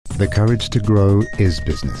The courage to grow is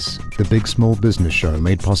business. The Big Small Business Show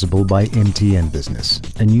made possible by MTN Business,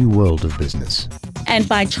 a new world of business. And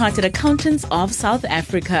by Chartered Accountants of South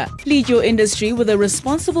Africa. Lead your industry with a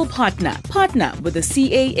responsible partner. Partner with the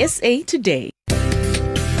CASA today.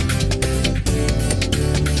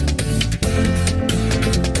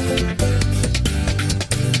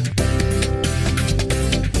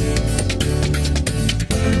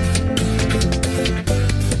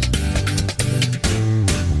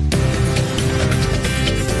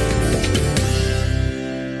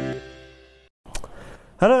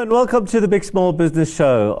 Hello and welcome to the Big Small Business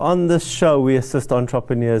Show. On this show, we assist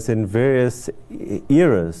entrepreneurs in various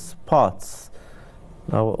eras, parts.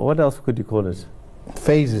 Now, what else could you call it?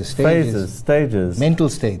 Phases, stages. Mental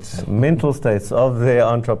states of their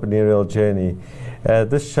entrepreneurial journey.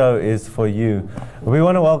 This show is for you. We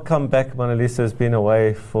want to welcome back Monalisa, who's been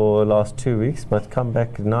away for the last 2 weeks, but come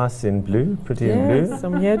back nice in blue, pretty in blue. Yes,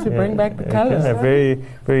 I'm here to bring back the colors. Very,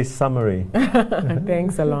 very summery.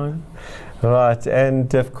 Thanks, Alon. Right,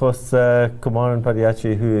 and of course, Kumaran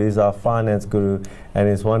Padiachi, who is our finance guru and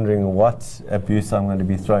is wondering what abuse I'm going to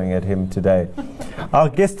be throwing at him today. Our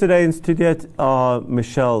guests today in studio are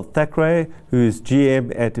Michele Thackwray, who is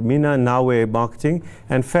GM at Minanawe Marketing,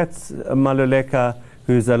 and Fats Maluleka,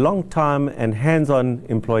 who is a long-time and hands-on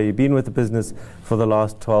employee, been with the business for the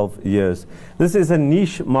last 12 years. This is a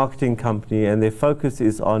niche marketing company, and their focus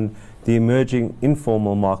is on the emerging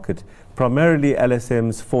informal market, primarily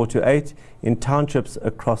LSMs 4 to 8 in townships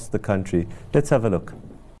across the country. Let's have a look.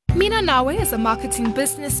 Minanawe is a marketing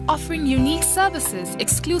business offering unique services,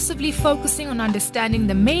 exclusively focusing on understanding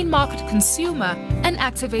the main market consumer and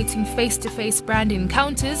activating face-to-face brand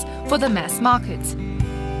encounters for the mass market.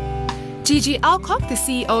 Gigi Alcock, the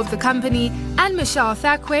CEO of the company, and Michele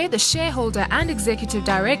Thackwray, the shareholder and executive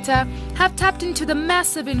director, have tapped into the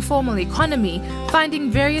massive informal economy,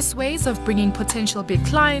 finding various ways of bringing potential big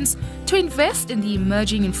clients to invest in the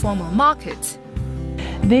emerging informal market.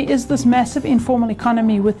 There is this massive informal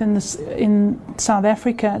economy in South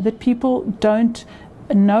Africa that people don't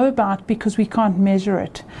know about because we can't measure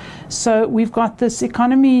it. So we've got this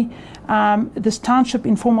economy, this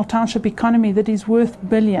informal township economy that is worth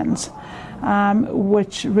billions,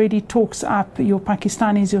 which really talks up your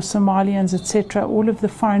Pakistanis, your Somalians, etc., all of the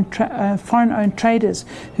foreign-owned traders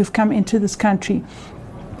who've come into this country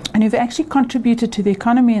and who've actually contributed to the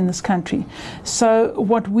economy in this country. So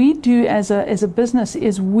what we do as a business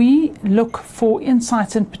is we look for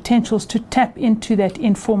insights and potentials to tap into that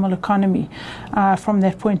informal economy from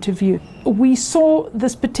that point of view. We saw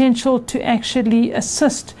this potential to actually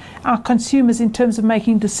assist our consumers in terms of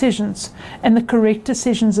making decisions and the correct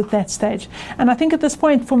decisions at that stage. And I think at this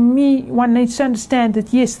point, for me, one needs to understand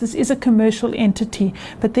that yes, this is a commercial entity,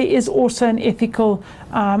 but there is also an ethical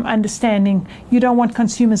understanding. You don't want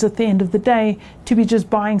consumers at the end of the day to be just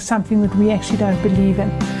buying something that we actually don't believe in.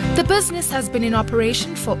 The business has been in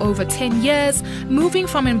operation for over 10 years, moving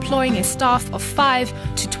from employing a staff of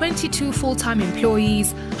 5 to 22 full-time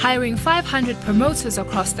employees, hiring 500 promoters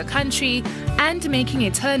across the country, and making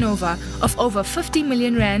a turnover of over 50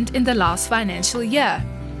 million rand in the last financial year.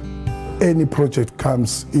 Any project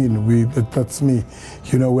comes in, that's me.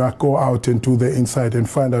 We go out and do the insight and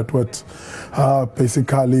find out what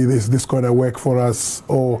basically is this going to work for us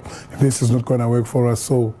or this is not going to work for us.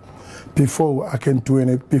 So before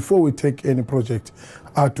we take any project,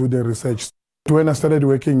 I do the research. When I started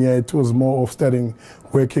working here, it was more of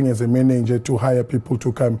working as a manager to hire people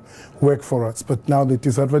to come work for us. But now the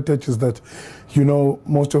disadvantage is that,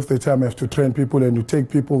 most of the time I have to train people, and you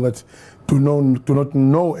take people that do not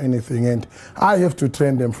know anything, and I have to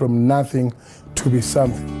train them from nothing to be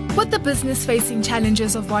something. With the business facing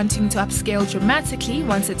challenges of wanting to upscale dramatically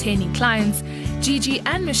once attaining clients, Gigi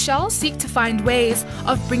and Michele seek to find ways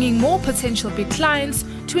of bringing more potential big clients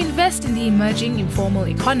to invest in the emerging informal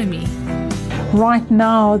economy. Right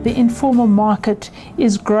now, the informal market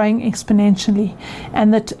is growing exponentially,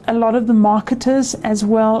 and that a lot of the marketers as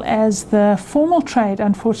well as the formal trade,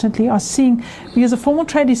 unfortunately, are seeing, because the formal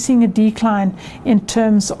trade is seeing a decline in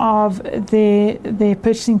terms of their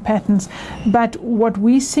purchasing patterns. But what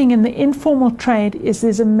we're seeing in the informal trade is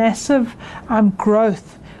there's a massive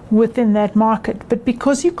growth within that market, but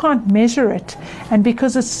because you can't measure it, and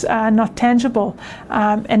because it's not tangible,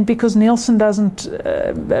 and because Nielsen doesn't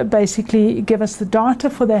basically give us the data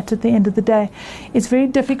for that at the end of the day, it's very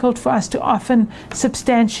difficult for us to often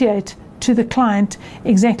substantiate to the client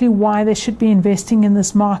exactly why they should be investing in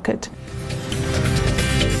this market.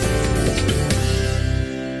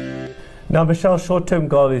 Now, Michelle's short-term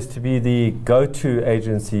goal is to be the go-to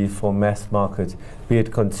agency for mass market, be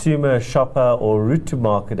it consumer, shopper, or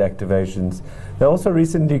route-to-market activations They also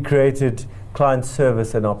recently created client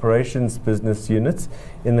service and operations business units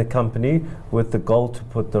in the company with the goal to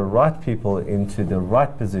put the right people into the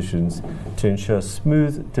right positions to ensure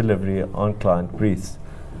smooth delivery on client briefs.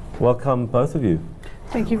 Welcome, both of you.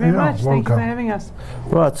 Thank you very much. Thank you for welcome. having us.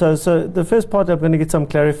 Right, so the first part, I'm going to get some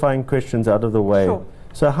clarifying questions out of the way. Sure.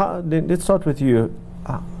 So let's start with you.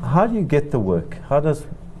 How do you get the work?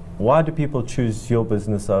 Why do people choose your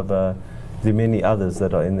business over the many others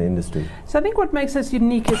that are in the industry? So I think what makes us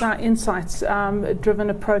unique is our insights-driven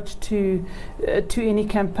approach to any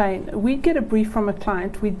campaign. We get a brief from a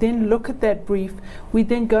client, we then look at that brief, we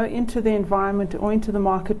then go into the environment or into the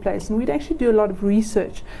marketplace, and we'd actually do a lot of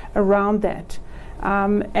research around that.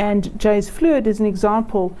 And Jay's Fluid is an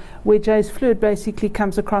example where Jay's Fluid basically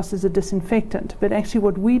comes across as a disinfectant. But actually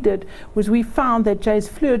what we did was we found that Jay's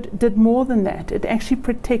Fluid did more than that. It actually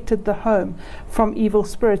protected the home from evil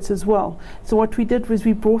spirits as well. So what we did was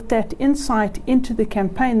we brought that insight into the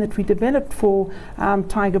campaign that we developed for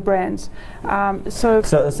Tiger Brands. So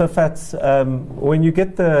Fats, when you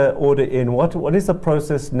get the order in, what is the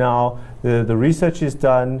process now? The research is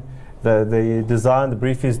done, the design, the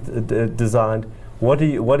brief is designed. What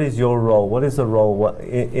is your role? What is the role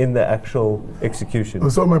in the actual execution?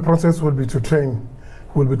 So my process will be training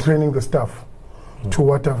the staff to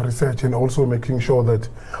what I've researched, and also making sure that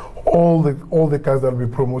all the guys that will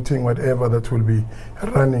be promoting whatever that will be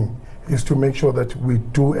running is to make sure that we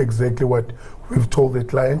do exactly what we've told the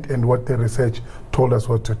client and what the research told us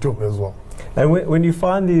what to do as well. And when you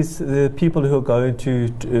find the people who are going to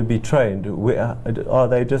be trained, are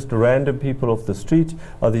they just random people off the street?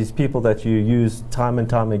 Are these people that you use time and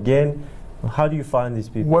time again? How do you find these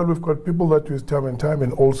people? Well, we've got people that use time and time,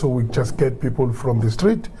 and also we just get people from the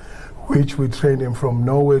street, which we train them from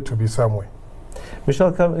nowhere to be somewhere.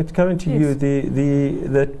 Michele, coming to you,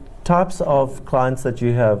 the types of clients that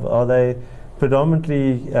you have, are they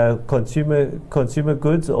predominantly consumer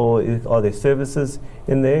goods, or are there services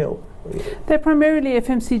in there? They're primarily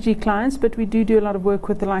FMCG clients, but we do a lot of work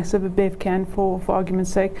with the likes of a Bevcan, for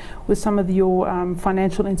argument's sake, with some of your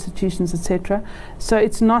financial institutions, etc. So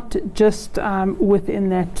it's not just within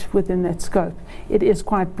that scope. It is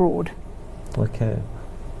quite broad. Okay,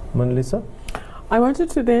 Monalisa? I wanted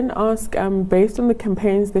to then ask, based on the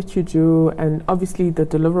campaigns that you do, and obviously the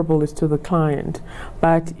deliverable is to the client,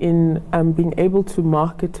 but in being able to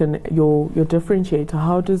market and your differentiator,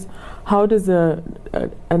 how does a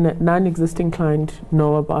non-existing client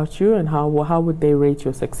know about you, and how would they rate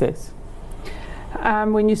your success?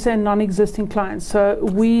 When you say non-existing clients,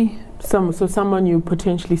 so someone you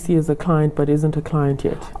potentially see as a client but isn't a client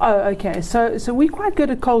yet. Oh, okay. So we're quite good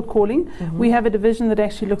at cold calling. Mm-hmm. We have a division that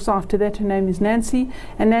actually looks after that. Her name is Nancy,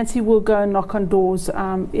 and Nancy will go and knock on doors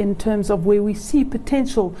in terms of where we see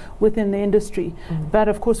potential within the industry. Mm-hmm. But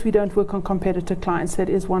of course, we don't work on competitor clients. That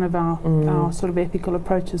is one of our sort of ethical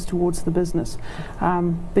approaches towards the business.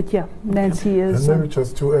 But yeah, Nancy is. And maybe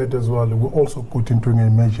just to add as well, we're also good in doing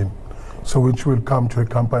imaging, so which will come to a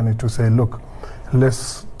company to say, look,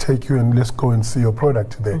 let's take you and let's go and see your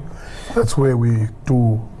product there. That's where we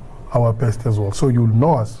do our best as well. So you'll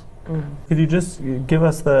know us. Could you just give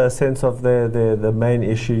us the sense of the main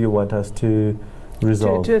issue you want us to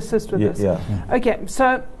resolve? To assist with this. Yeah. Okay,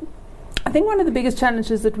 so I think one of the biggest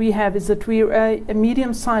challenges that we have is that we're a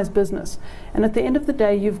medium-sized business, and at the end of the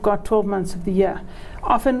day, you've got 12 months of the year.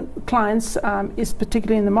 Often clients, is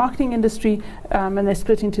particularly in the marketing industry, and they're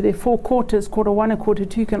split into their 4 quarters. Quarter 1 and quarter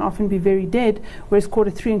 2 can often be very dead, whereas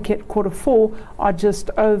quarter 3 and quarter 4 are just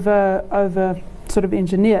over sort of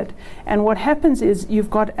engineered. And what happens is you've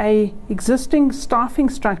got a existing staffing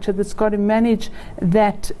structure that's got to manage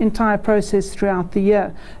that entire process throughout the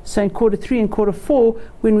year. So in quarter 3 and quarter 4,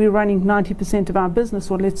 when we're running 90% of our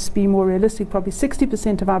business, or let's be more realistic, probably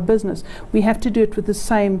 60% of our business, we have to do it with the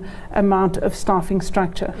same amount of staffing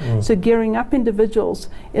structure. So gearing up individuals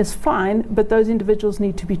is fine, but those individuals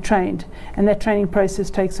need to be trained, and that training process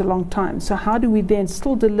takes a long time. So how do we then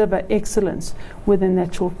still deliver excellence within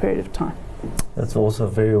that short period of time? That's also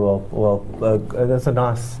very well. That's a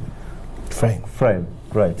nice frame.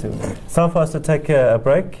 Great. It's time for us to take a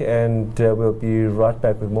break, and we'll be right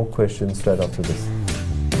back with more questions straight after this.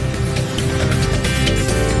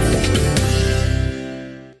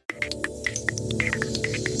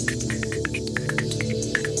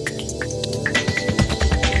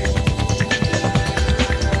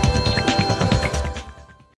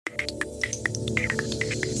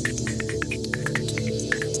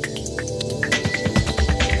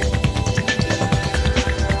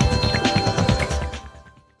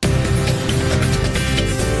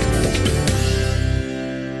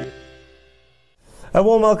 A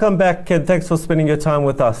warm welcome back, and thanks for spending your time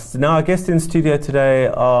with us. Now, our guests in studio today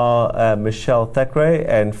are Michele Thackwray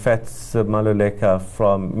and Fats Maluleka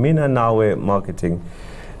from Minanawe Marketing.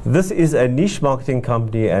 This is a niche marketing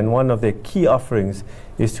company, and one of their key offerings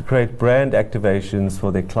is to create brand activations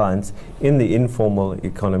for their clients in the informal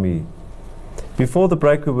economy. Before the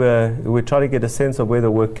break, we were trying to get a sense of where the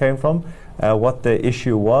work came from, what the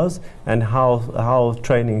issue was, and how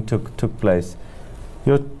training took place.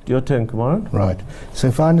 Your turn, Kumaran. Right. So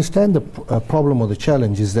if I understand the problem or the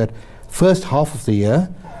challenge is that first half of the year,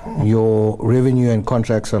 your revenue and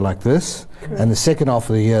contracts are like this, and the second half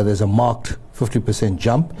of the year there's a marked 50%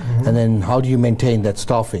 jump, and then how do you maintain that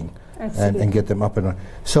staffing and get them up and running?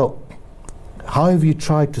 So how have you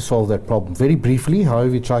tried to solve that problem? Very briefly, how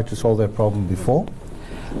have you tried to solve that problem before?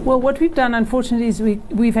 Well, what we've done, unfortunately, is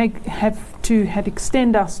we've had to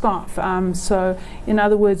extend our staff. So, in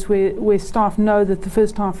other words, where staff know that the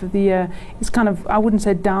first half of the year is kind of, I wouldn't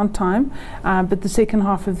say downtime, but the second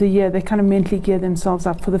half of the year, they kind of mentally gear themselves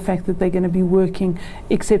up for the fact that they're going to be working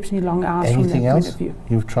exceptionally long hours. Anything from that else point of view.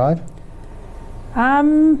 You've tried?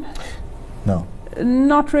 No.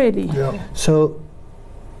 Not really. Yeah. So,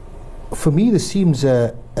 for me, this seems,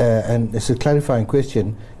 and it's a clarifying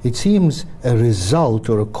question, it seems a result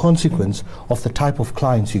or a consequence of the type of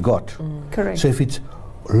clients you got. Correct. So if it's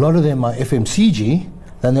a lot of them are FMCG,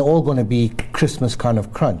 then they're all going to be Christmas kind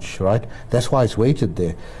of crunch, right? That's why it's weighted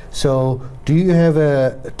there. So do you have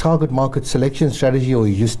a target market selection strategy, or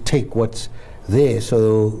you just take what's there,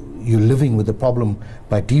 so you're living with the problem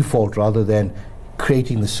by default rather than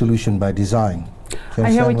creating the solution by design?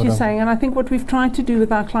 I hear what you're saying, and I think what we've tried to do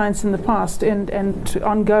with our clients in the past and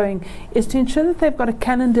ongoing is to ensure that they've got a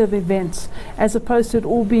calendar of events, as opposed to it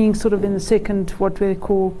all being sort of in the second, what we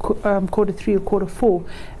call quarter three or quarter four,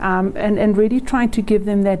 and really trying to give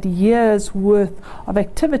them that year's worth of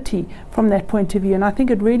activity from that point of view. And I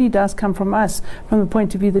think it really does come from us, from the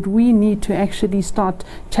point of view that we need to actually start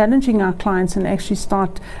challenging our clients and actually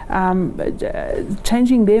start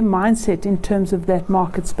changing their mindset in terms of that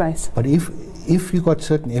market space. But if you've got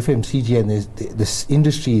certain FMCG and this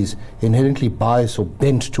industry is inherently biased or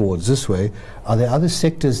bent towards this way, are there other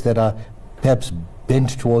sectors that are perhaps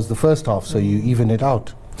bent towards the first half, so you even it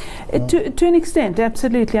out? To an extent,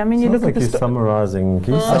 absolutely. I mean, you look like at he's the summarizing.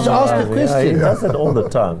 Ask the question. Yeah, he does it all the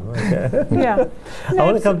time. Okay. yeah. I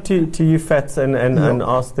want to come to you, Fats, and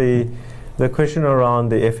ask the question around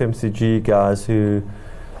the FMCG guys who,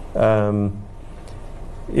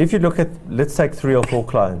 if you look at, let's take 3 or 4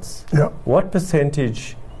 clients, what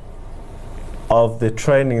percentage of the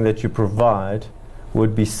training that you provide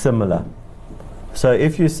would be similar? So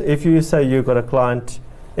if you say you've got a client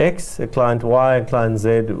X, a client Y, and client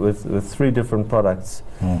Z with 3 different products,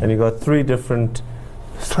 and you've got 3 different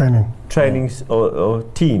trainings or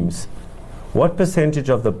teams, what percentage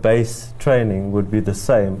of the base training would be the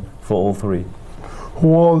same for all 3?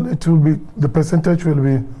 Well, it will be, the percentage will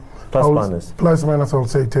be plus minus. Plus minus, I would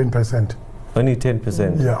say 10%. Only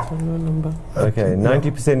 10%? Yeah. Okay,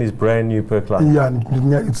 90% is brand new per client? Yeah,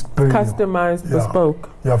 it's brand customized, bespoke.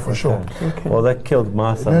 Yeah, for sure. Okay. Well, that killed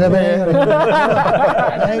my son. I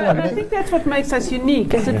think that's what makes us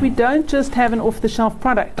unique, is that we don't just have an off-the-shelf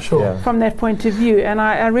product from that point of view. And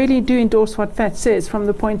I really do endorse what Fats says from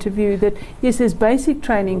the point of view that, yes, there's basic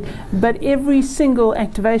training, but every single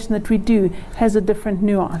activation that we do has a different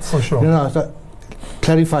nuance. For sure.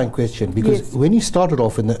 Clarifying question, because when you started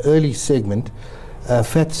off in the early segment,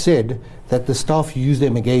 Fats said that the staff use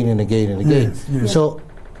them again and again and again. Yes. So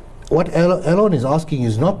what Elon is asking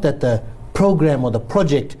is not that the program or the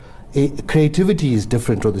project creativity is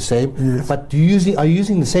different or the same, but are you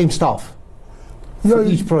using the same staff for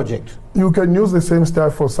each project? You can use the same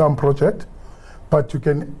staff for some project, but you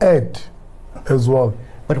can add as well.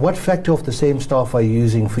 But what factor of the same staff are you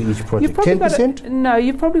using for each project? 10%? No,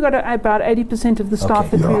 you've probably got about 80% of the staff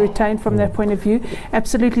that we retain from that point of view.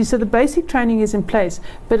 Absolutely. So the basic training is in place,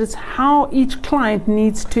 but it's how each client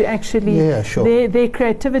needs to actually, their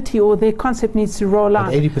creativity or their concept needs to roll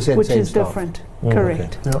out, 80% which is staff. different.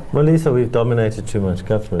 Correct. Okay. Melissa, we've dominated too much.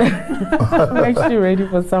 Government. I'm actually ready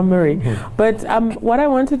for summary. But what I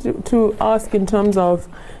wanted to ask in terms of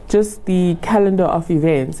just the calendar of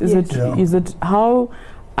events, is it how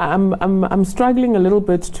I'm struggling a little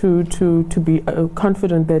bit to be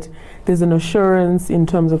confident that there's an assurance in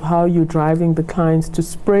terms of how you're driving the clients to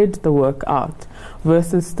spread the work out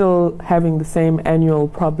versus still having the same annual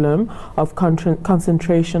problem of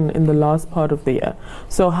concentration in the last part of the year.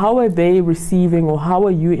 So how are they receiving, or how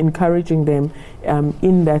are you encouraging them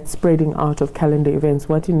in that spreading out of calendar events?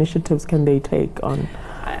 What initiatives can they take on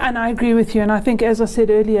And I agree with you. And I think, as I said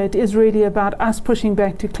earlier, it is really about us pushing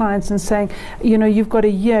back to clients and saying, you know, you've got a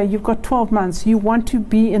year, you've got 12 months. You want to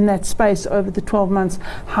be in that space over the 12 months.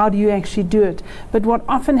 How do you actually do it? But what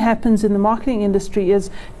often happens in the marketing industry is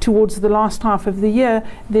towards the last half of the year,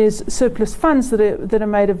 there's surplus funds that are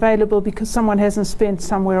made available because someone hasn't spent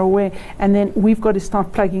somewhere or where, and then we've got to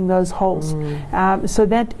start plugging those holes. So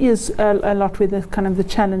that is a lot where the kind of the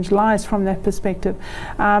challenge lies from that perspective.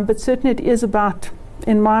 But certainly it is about,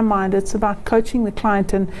 in my mind, it's about coaching the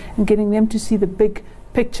client and getting them to see the big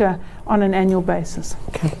picture on an annual basis.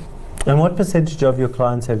 Okay. And what percentage of your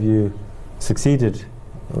clients have you succeeded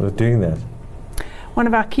with doing that? One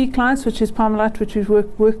of our key clients, which is Parmalat, which we've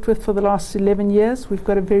worked with for the last 11 years, we've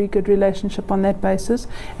got a very good relationship on that basis,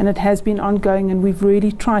 and it has been ongoing, and we've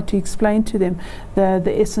really tried to explain to them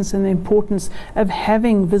the essence and the importance of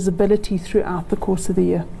having visibility throughout the course of the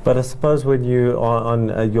year. But I suppose when you are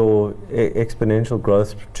on your exponential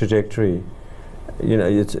growth trajectory, you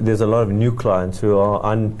know, there's a lot of new clients who are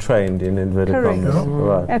untrained in inverted commas.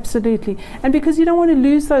 Right. Absolutely. And because you don't want to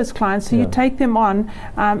lose those clients, so you take them on,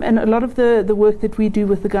 and a lot of the work that we do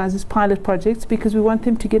with the guys is pilot projects, because we want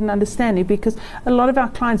them to get an understanding, because a lot of our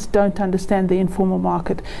clients don't understand the informal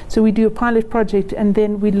market. So we do a pilot project, and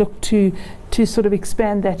then we look to sort of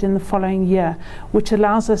expand that in the following year, which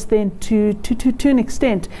allows us then to an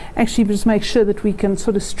extent actually just make sure that we can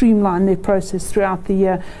sort of streamline their process throughout the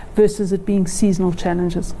year versus it being seasonal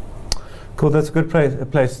challenges. Cool, that's a good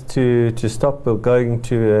place to stop. We're going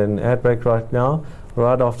to an ad break right now.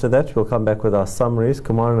 Right after that, we'll come back with our summaries.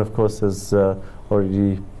 Kumaran, of course, has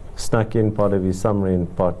already snuck in part of his summary in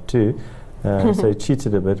part 2, so he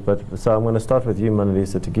cheated a bit. But so I'm going to start with you,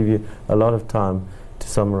 Manalisa, to give you a lot of time to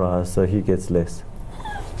summarize, so he gets less.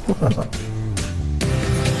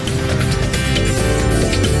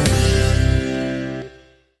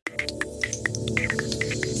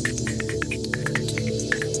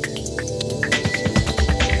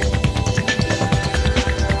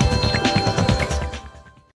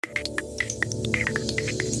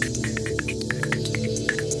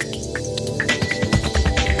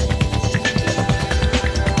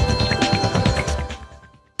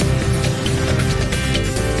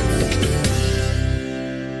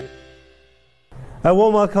 A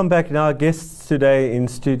warm welcome back. Now, our guests today in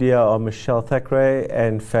studio are Michele Thackwray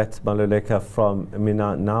and Fats Maluleka from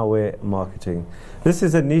Minanawe Marketing. This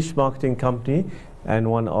is a niche marketing company, and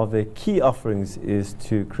one of their key offerings is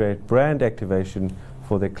to create brand activation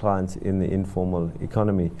for their clients in the informal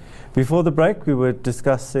economy. Before the break, we were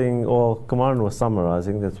discussing, or Kumaran was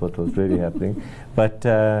summarizing, that's what was really happening, but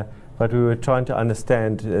we were trying to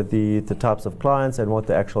understand the types of clients and what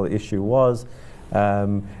the actual issue was.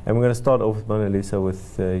 And we're going to start off with Manalisa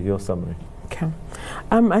with your summary. Okay.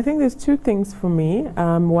 I think there's two things for me.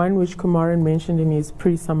 One, which Kumaran mentioned in his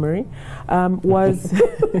pre-summary, was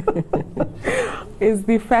is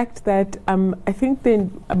the fact that I think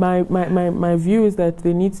then my view is that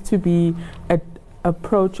there needs to be an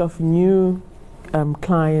approach of new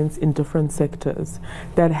clients in different sectors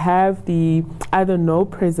that have the either no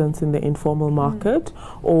presence in the informal market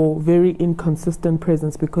or very inconsistent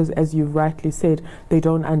presence, because, as you rightly said, they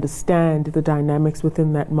don't understand the dynamics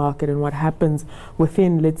within that market and what happens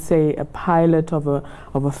within, let's say, a pilot of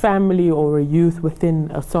a family or a youth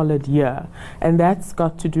within a solid year. And that's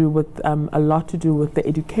got to do with a lot to do with the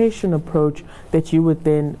education approach that you would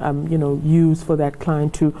then use for that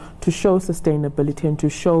client to show sustainability and to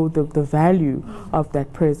show the value of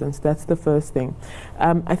that presence. That's the first thing.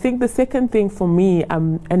 I think the second thing for me,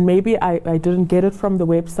 and maybe I didn't get it from the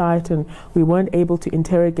website and we weren't able to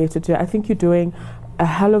interrogate it, I think you're doing a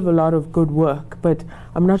hell of a lot of good work, but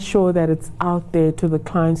I'm not sure that it's out there to the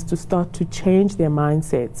clients to start to change their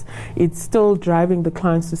mindsets. It's still driving the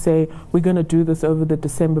clients to say, we're going to do this over the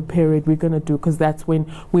December period, we're going to do, because that's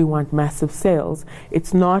when we want massive sales.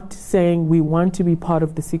 It's not saying we want to be part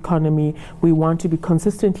of this economy, we want to be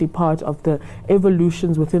consistently part of the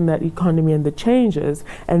evolutions within that economy and the changes,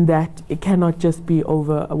 and that it cannot just be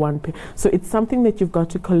over a one period. So it's something that you've got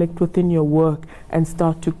to collect within your work and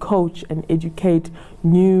start to coach and educate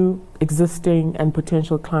new, existing and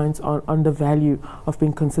potential clients on the value of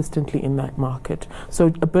being consistently in that market. So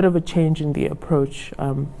a bit of a change in the approach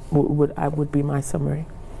would be my summary.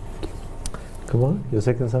 Come on, your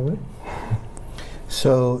second summary?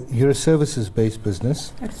 So you're a services-based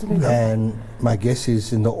business. Absolutely. And my guess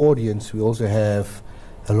is in the audience we also have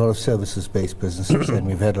a lot of services-based businesses, and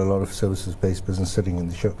we've had a lot of services-based business sitting in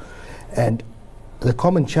the show. And the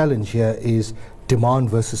common challenge here is demand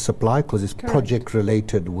versus supply, because it's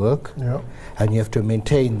project-related work, and you have to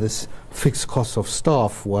maintain this fixed cost of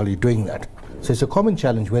staff while you're doing that. So it's a common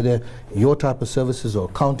challenge, whether your type of services or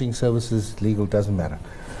accounting services, legal, doesn't matter.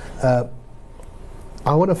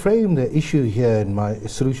 I want to frame the issue here in my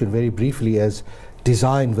solution very briefly as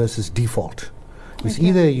design versus default. It's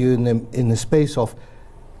either you're in the space of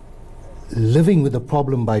living with the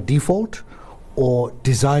problem by default or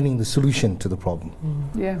designing the solution to the problem.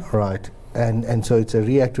 Yeah. Right. And so it's a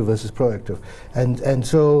reactive versus proactive. And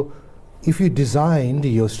so if you designed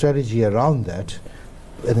your strategy around that,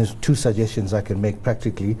 and there's 2 suggestions I can make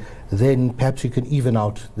practically, then perhaps you can even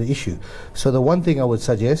out the issue. So the one thing I would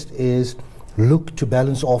suggest is look to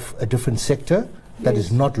balance off a different sector that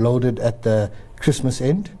is not loaded at the Christmas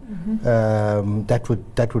end. That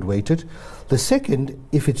would weight it. The second,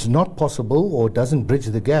 if it's not possible or doesn't bridge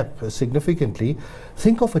the gap significantly,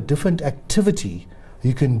 think of a different activity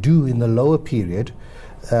you can do in the lower period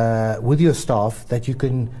with your staff that you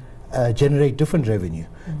can generate different revenue.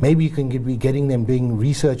 Maybe you can be getting them doing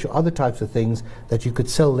research or other types of things that you could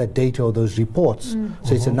sell that data or those reports.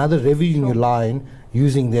 So it's another revenue line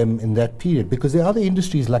using them in that period, because there are other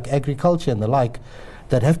industries like agriculture and the like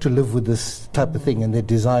that have to live with this type of thing and they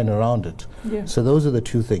design around it. Yeah. So those are the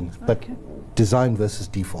 2 things, but design versus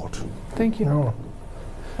default. Thank you. No.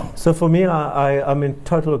 So for me, I'm in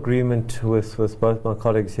total agreement with both my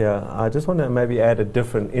colleagues here. I just want to maybe add a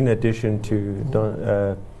different, in addition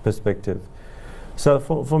to perspective. So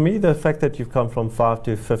for me, the fact that you've come from 5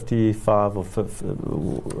 to 55 or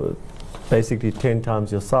basically 10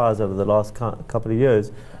 times your size over the last couple of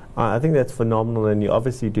years, I think that's phenomenal, and you're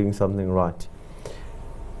obviously doing something right.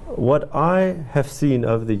 What I have seen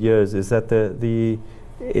over the years is that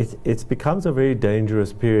it becomes a very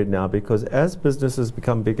dangerous period now, because as businesses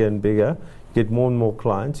become bigger and bigger, you get more and more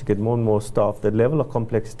clients, you get more and more staff, the level of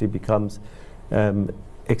complexity becomes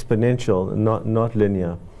exponential, not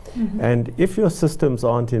linear. And if your systems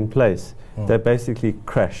aren't in place, they basically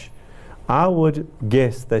crash. I would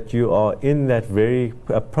guess that you are in that very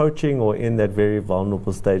approaching or in that very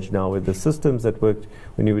vulnerable stage now, where the systems that worked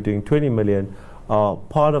when you were doing 20 million,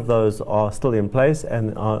 part of those are still in place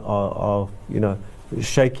and are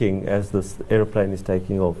shaking as this aeroplane is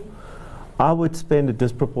taking off. I would spend a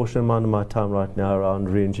disproportionate amount of my time right now around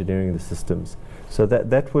re-engineering the systems. So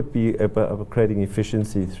that would be about creating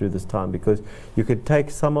efficiency through this time, because you could take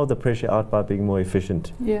some of the pressure out by being more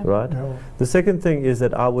efficient, right? Yeah. The second thing is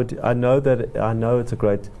that I know it's a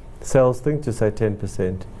great sales thing to say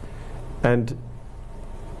 10%, and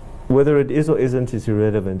whether it is or isn't is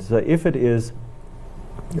irrelevant. So if it is,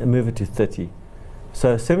 move it to 30.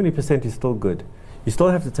 So 70% is still good. You still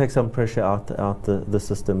have to take some pressure out the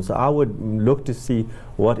system. So I would look to see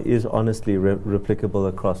what is honestly replicable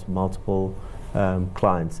across multiple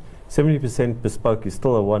clients. 70% bespoke is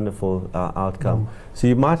still a wonderful outcome. So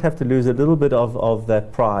you might have to lose a little bit of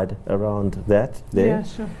that pride around that there. Yeah,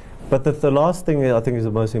 sure. But the last thing I think is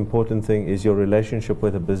the most important thing is your relationship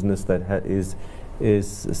with a business that is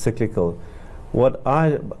cyclical. What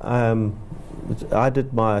I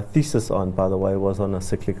did my thesis on, by the way, was on a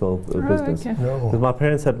cyclical business. Okay. Because my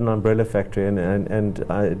parents had an umbrella factory, and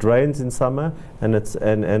it rains in summer, and it's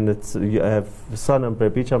you have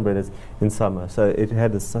beach umbrellas in summer. So it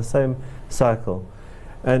had the same cycle,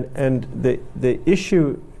 and the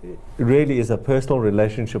issue really is a personal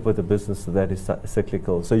relationship with a business that is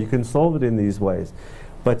cyclical. So you can solve it in these ways,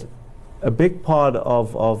 but a big part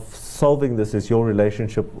of solving this is your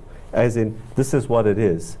relationship. As in, this is what it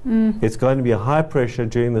is. It's going to be a high pressure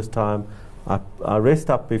during this time. I rest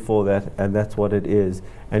up before that, and that's what it is.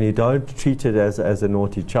 And you don't treat it as a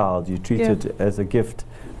naughty child. You treat it as a gift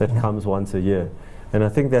that comes once a year. And I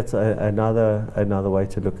think that's another way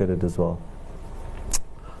to look at it as well.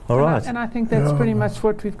 All right. And I think that's pretty much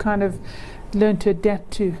what we've kind of learned to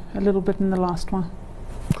adapt to a little bit in the last one.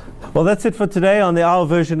 Well, that's it for today on the hour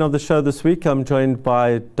version of the show this week. I'm joined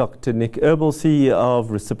by Dr. Nick Erbel, CEO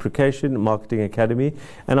of Reciprocation Marketing Academy,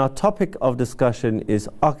 and our topic of discussion is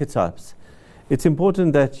archetypes. It's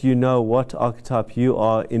important that you know what archetype you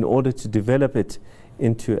are in order to develop it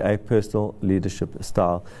into a personal leadership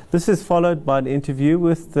style. This is followed by an interview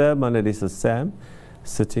with Monalisa Sam,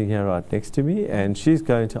 sitting here right next to me, and she's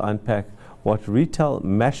going to unpack what retail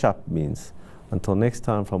mashup means. Until next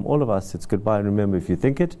time, from all of us, it's goodbye. And remember, if you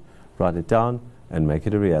think it, write it down and make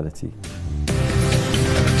it a reality.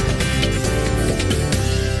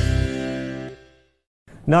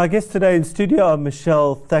 Now, our guest today in studio are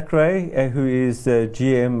Michele Thackwray, who is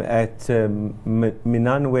GM at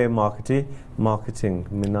Minanawe Marketing.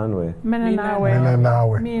 Minanawe.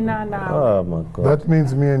 Oh my God. That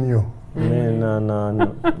means me and you. Minanawe.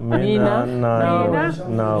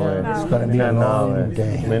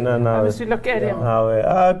 Look at him.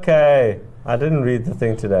 Okay. I didn't read the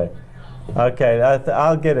thing today. Okay,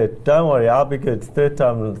 I'll get it. Don't worry, I'll be good. Third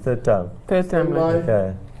time. Third time.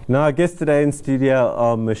 Okay. Now, our guests today in studio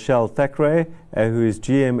are Michele Thackwray, who is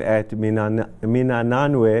GM at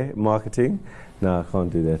Minanawe Marketing. No, I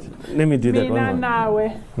can't do that. Let me do that one more.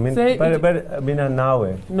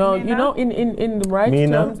 Minanawe. No, Mina? you know, in the right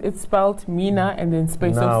terms, it's spelled Mina and then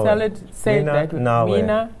space. So say it that way.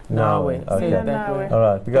 Minanawe. Okay. Say it that way. All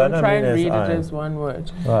right. Don't try and read it as one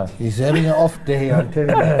word. Right. He's having an off day, I'll tell you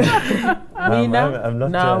that. I'm not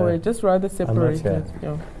Minanawe. Just rather separate it.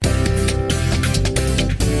 Yeah.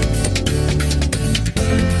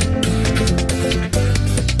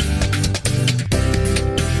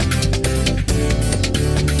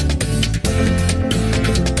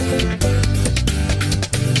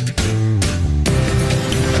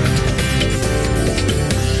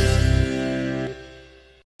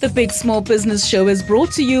 The Big Small Business Show is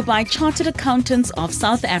brought to you by Chartered Accountants of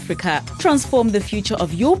South Africa. Transform the future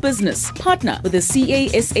of your business. Partner with the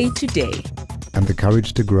CASA today. And the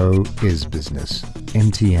courage to grow is business.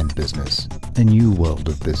 MTN Business, a new world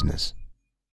of business.